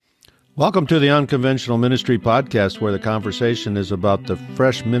Welcome to the Unconventional Ministry Podcast, where the conversation is about the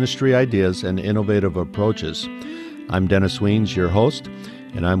fresh ministry ideas and innovative approaches. I'm Dennis Weens, your host,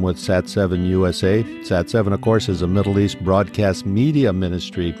 and I'm with Sat7 USA. Sat7, of course, is a Middle East broadcast media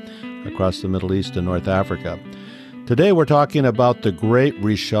ministry across the Middle East and North Africa. Today we're talking about the Great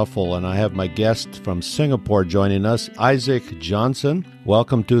Reshuffle, and I have my guest from Singapore joining us, Isaac Johnson.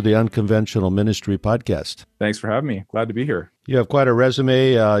 Welcome to the Unconventional Ministry Podcast. Thanks for having me. Glad to be here. You have quite a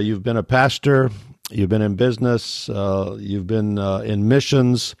resume. You've been a pastor, you've been in business, you've been in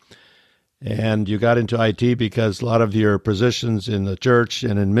missions, and you got into IT because a lot of your positions in the church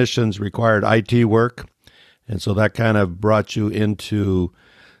and in missions required IT work. And so that kind of brought you into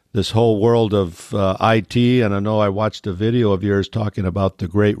this whole world of IT. And I know I watched a video of yours talking about the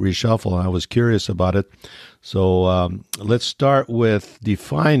Great Reshuffle, and I was curious about it. So let's start with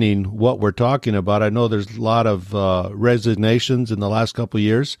defining what we're talking about. I know there's a lot of resignations in the last couple of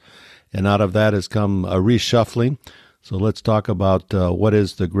years, and out of that has come a reshuffling. So let's talk about what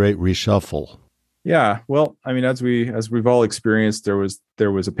is the Great Reshuffle. Yeah, well, I mean, as we've all experienced, there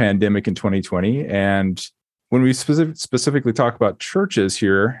was a pandemic in 2020, and when we specifically talk about churches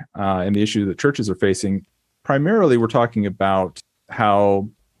here and the issue that churches are facing, primarily we're talking about how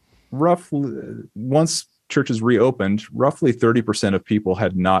roughly once churches reopened, roughly 30% of people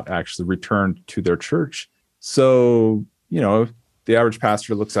had not actually returned to their church. So, the average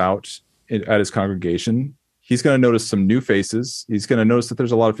pastor looks out at his congregation. He's going to notice some new faces. He's going to notice that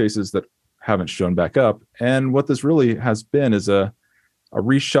there's a lot of faces that haven't shown back up. And what this really has been is a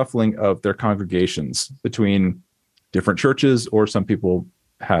reshuffling of their congregations between different churches, or some people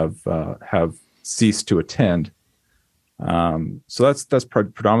have ceased to attend. So that's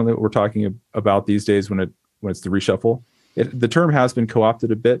predominantly what we're talking about these days when it's the reshuffle. The term has been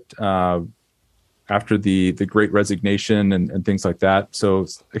co-opted a bit after the Great Resignation and things like that. So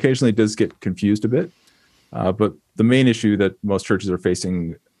occasionally it does get confused a bit. But the main issue that most churches are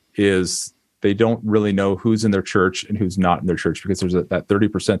facing is they don't really know who's in their church and who's not in their church, because there's that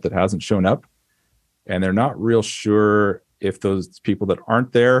 30% that hasn't shown up, and they're not real sure if those people that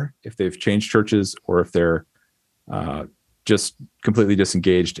aren't there, if they've changed churches, or if they're just completely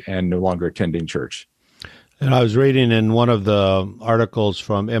disengaged and no longer attending church. And I was reading in one of the articles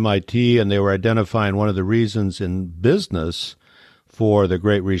from MIT, and they were identifying one of the reasons in business for the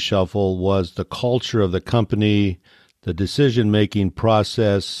Great Reshuffle was the culture of the company, the decision-making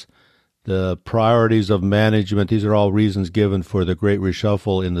process, the priorities of management. These are all reasons given for the Great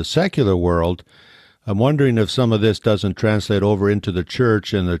Reshuffle in the secular world. I'm wondering if some of this doesn't translate over into the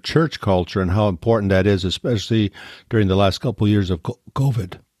church and the church culture, and how important that is, especially during the last couple of years of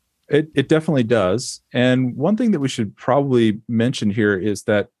COVID. It definitely does. And one thing that we should probably mention here is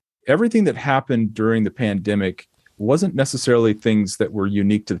that everything that happened during the pandemic wasn't necessarily things that were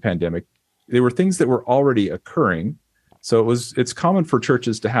unique to the pandemic. They were things that were already occurring. So it's common for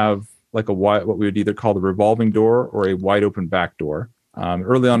churches to have like what we would either call the revolving door or a wide open back door.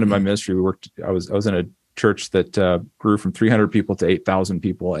 Early on in my ministry, I was in a church that grew from 300 people to 8,000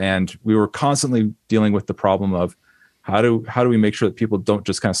 people, and we were constantly dealing with the problem of how do we make sure that people don't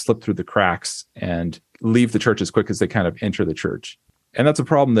just kind of slip through the cracks and leave the church as quick as they kind of enter the church. And that's a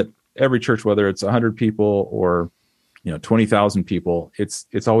problem that every church, whether it's 100 people or 20,000 people,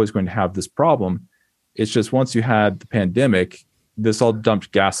 it's always going to have this problem. It's just once you had the pandemic, this all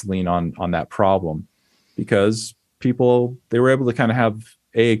dumped gasoline on that problem, because people, they were able to kind of have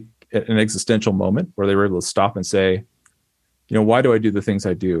an existential moment where they were able to stop and say, why do I do the things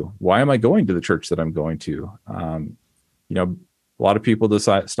I do? Why am I going to the church that I'm going to? A lot of people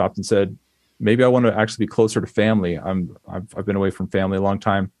stopped and said, maybe I want to actually be closer to family. I've been away from family a long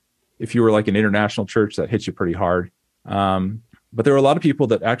time. If you were like an international church, that hits you pretty hard. But there were a lot of people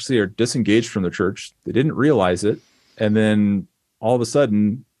that actually are disengaged from the church. They didn't realize it. And then all of a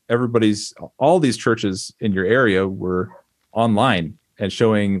sudden, all these churches in your area were online and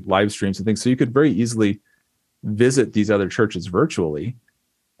showing live streams and things. So you could very easily visit these other churches virtually.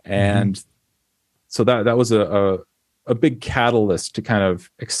 And so that was a big catalyst to kind of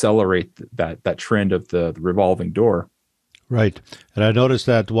accelerate that trend of the revolving door. Right. And I noticed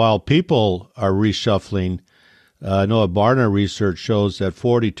that while people are reshuffling, I know Barna research shows that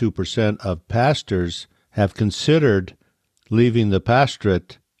 42% of pastors have considered leaving the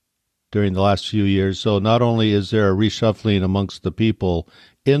pastorate during the last few years. So not only is there a reshuffling amongst the people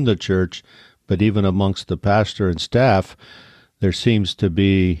in the church, but even amongst the pastor and staff, there seems to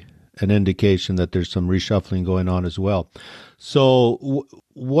be an indication that there's some reshuffling going on as well. So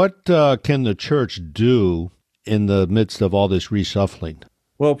what can the church do in the midst of all this reshuffling?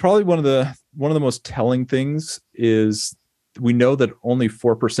 Well, probably one of the most telling things is we know that only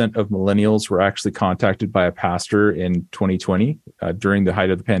 4% of millennials were actually contacted by a pastor in 2020 during the height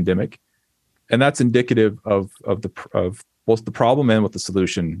of the pandemic. And that's indicative of both the problem and what the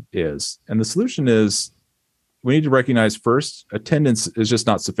solution is. And the solution is we need to recognize first, attendance is just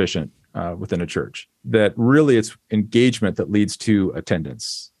not sufficient within a church. That really it's engagement that leads to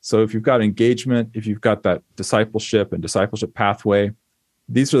attendance. So if you've got engagement, if you've got that discipleship and discipleship pathway,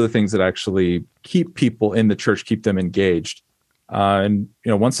 these are the things that actually keep people in the church, keep them engaged. And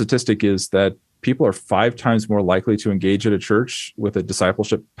one statistic is that people are 5 times more likely to engage at a church with a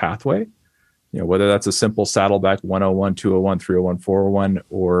discipleship pathway. Whether that's a simple Saddleback 101, 201, 301, 401,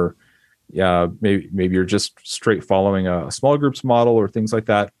 or maybe you're just straight following a small groups model or things like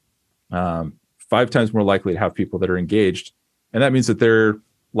that. 5 times more likely to have people that are engaged, and that means that they're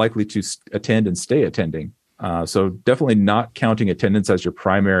likely to attend and stay attending. So definitely not counting attendance as your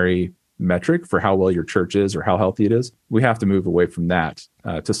primary metric for how well your church is or how healthy it is. We have to move away from that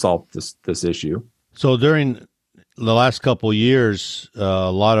to solve this issue. So during the last couple of years,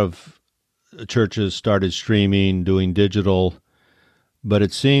 a lot of churches started streaming, doing digital, but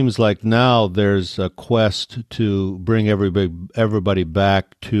it seems like now there's a quest to bring everybody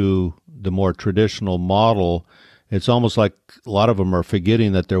back to the more traditional model. It's almost like a lot of them are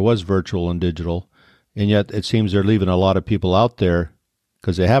forgetting that there was virtual and digital, and yet it seems they're leaving a lot of people out there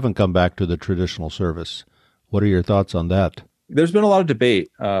because they haven't come back to the traditional service. What are your thoughts on that? There's been a lot of debate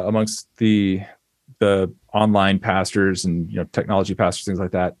amongst the online pastors and technology pastors, things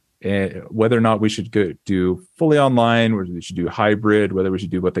like that, whether or not we should do fully online, whether we should do hybrid, whether we should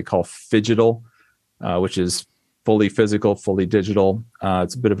do what they call phygital, which is fully physical, fully digital.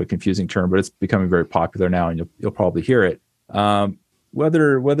 It's a bit of a confusing term, but it's becoming very popular now, and you'll probably hear it.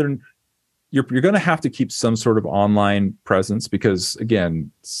 Whether you're going to have to keep some sort of online presence, because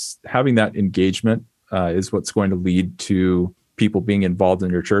again, having that engagement is what's going to lead to people being involved in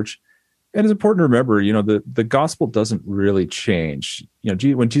your church. And it's important to remember, the gospel doesn't really change.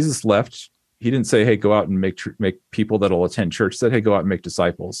 When Jesus left, he didn't say, "Hey, go out and make people that'll attend church." He said, "Hey, go out and make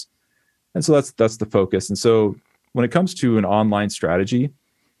disciples." And so that's the focus. And so when it comes to an online strategy,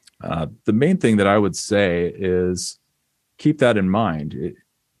 the main thing that I would say is keep that in mind,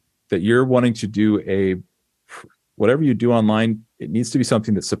 that you're wanting to do whatever you do online, it needs to be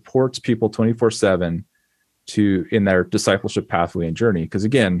something that supports people 24/7 in their discipleship pathway and journey. Because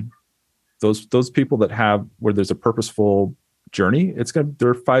again, those people where there's a purposeful journey,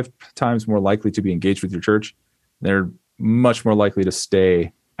 they're 5 times more likely to be engaged with your church. They're much more likely to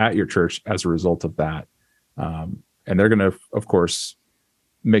stay at your church as a result of that. And they're going to, of course,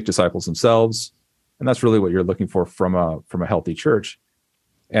 make disciples themselves. And that's really what you're looking for from a healthy church.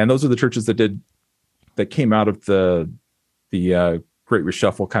 And those are the churches that came out of the Great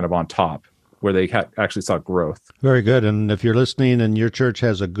Reshuffle kind of on top, where they actually saw growth. Very good. And if you're listening and your church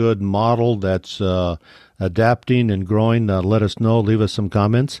has a good model that's adapting and growing, let us know. Leave us some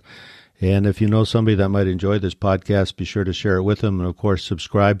comments. And if you know somebody that might enjoy this podcast, be sure to share it with them. And, of course,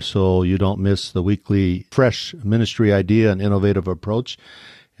 subscribe so you don't miss the weekly fresh ministry idea and innovative approach.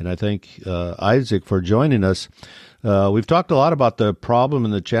 And I thank Isaac for joining us. We've talked a lot about the problem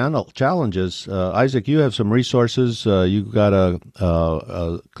and the challenges. Isaac, you have some resources. You've got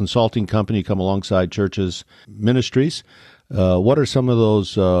a consulting company come alongside churches' ministries. What are some of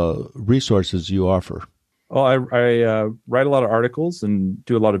those resources you offer? Well, I write a lot of articles and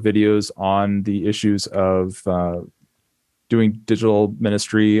do a lot of videos on the issues of doing digital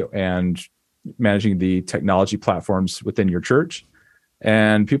ministry and managing the technology platforms within your church.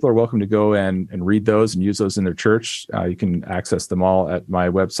 And people are welcome to go and read those and use those in their church. You can access them all at my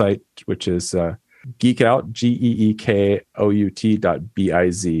website, which is geekout,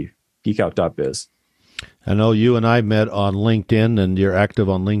 geekout.biz, geekout.biz. I know you and I met on LinkedIn, and you're active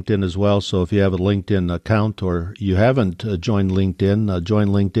on LinkedIn as well. So if you have a LinkedIn account or you haven't joined LinkedIn, join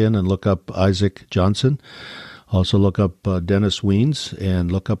LinkedIn and look up Isaac Johnson. Also look up Dennis Wiens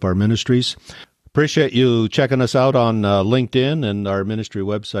and look up our ministries. Appreciate you checking us out on LinkedIn and our ministry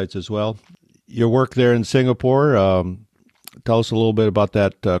websites as well. Your work there in Singapore, tell us a little bit about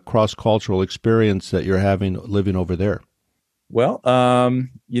that cross-cultural experience that you're having living over there. Well,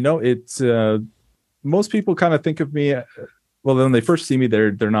 it's most people kind of think of me. Well, when they first see me, they're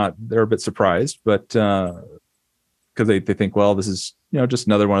a bit surprised, but because they think, well, this is just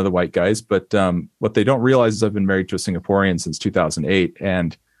another one of the white guys. But what they don't realize is I've been married to a Singaporean since 2008,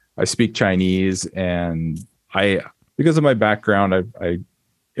 and I speak Chinese, and because of my background, I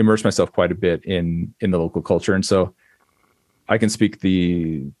immerse myself quite a bit in the local culture, and so I can speak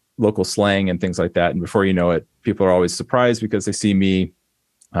the local slang and things like that. And before you know it, people are always surprised because they see me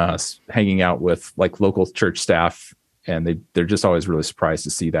hanging out with like local church staff And they're just always really surprised to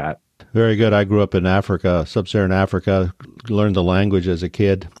see that. Very good. I grew up in Africa, sub-Saharan Africa, learned the language as a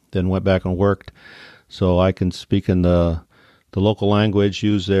kid, then went back and worked. So I can speak in the local language,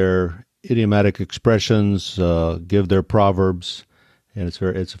 use their idiomatic expressions, give their proverbs, and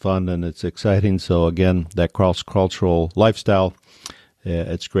it's fun and it's exciting. So again, that cross-cultural lifestyle,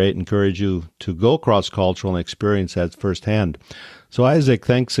 it's great. Encourage you to go cross-cultural and experience that firsthand. So Isaac,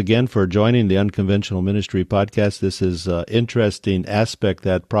 thanks again for joining the Unconventional Ministry podcast. This is an interesting aspect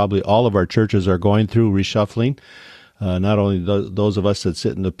that probably all of our churches are going through, reshuffling. Not only those of us that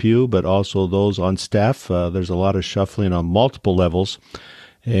sit in the pew, but also those on staff. There's a lot of shuffling on multiple levels.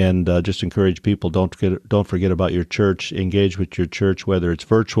 And just encourage people, don't forget about your church. Engage with your church, whether it's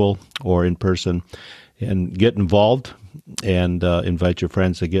virtual or in person, and get involved and invite your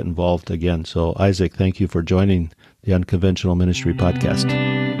friends to get involved again. So Isaac, thank you for joining the Unconventional Ministry podcast.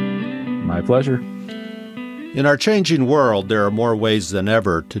 My pleasure. In our changing world, there are more ways than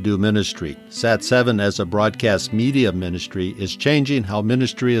ever to do ministry. Sat7 as a broadcast media ministry is changing how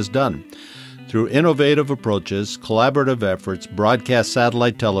ministry is done. Through innovative approaches, collaborative efforts, broadcast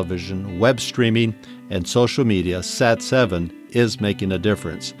satellite television, web streaming, and social media, Sat7 is making a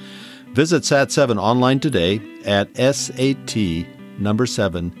difference. Visit Sat7 online today at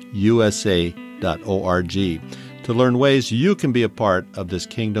sat7usa.org to learn ways you can be a part of this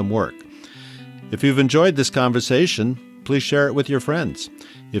kingdom work. If you've enjoyed this conversation, please share it with your friends.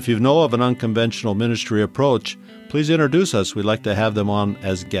 If you know of an unconventional ministry approach, please introduce us. We'd like to have them on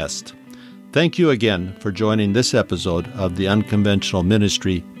as guests. Thank you again for joining this episode of the Unconventional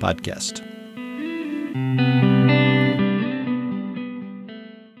Ministry podcast.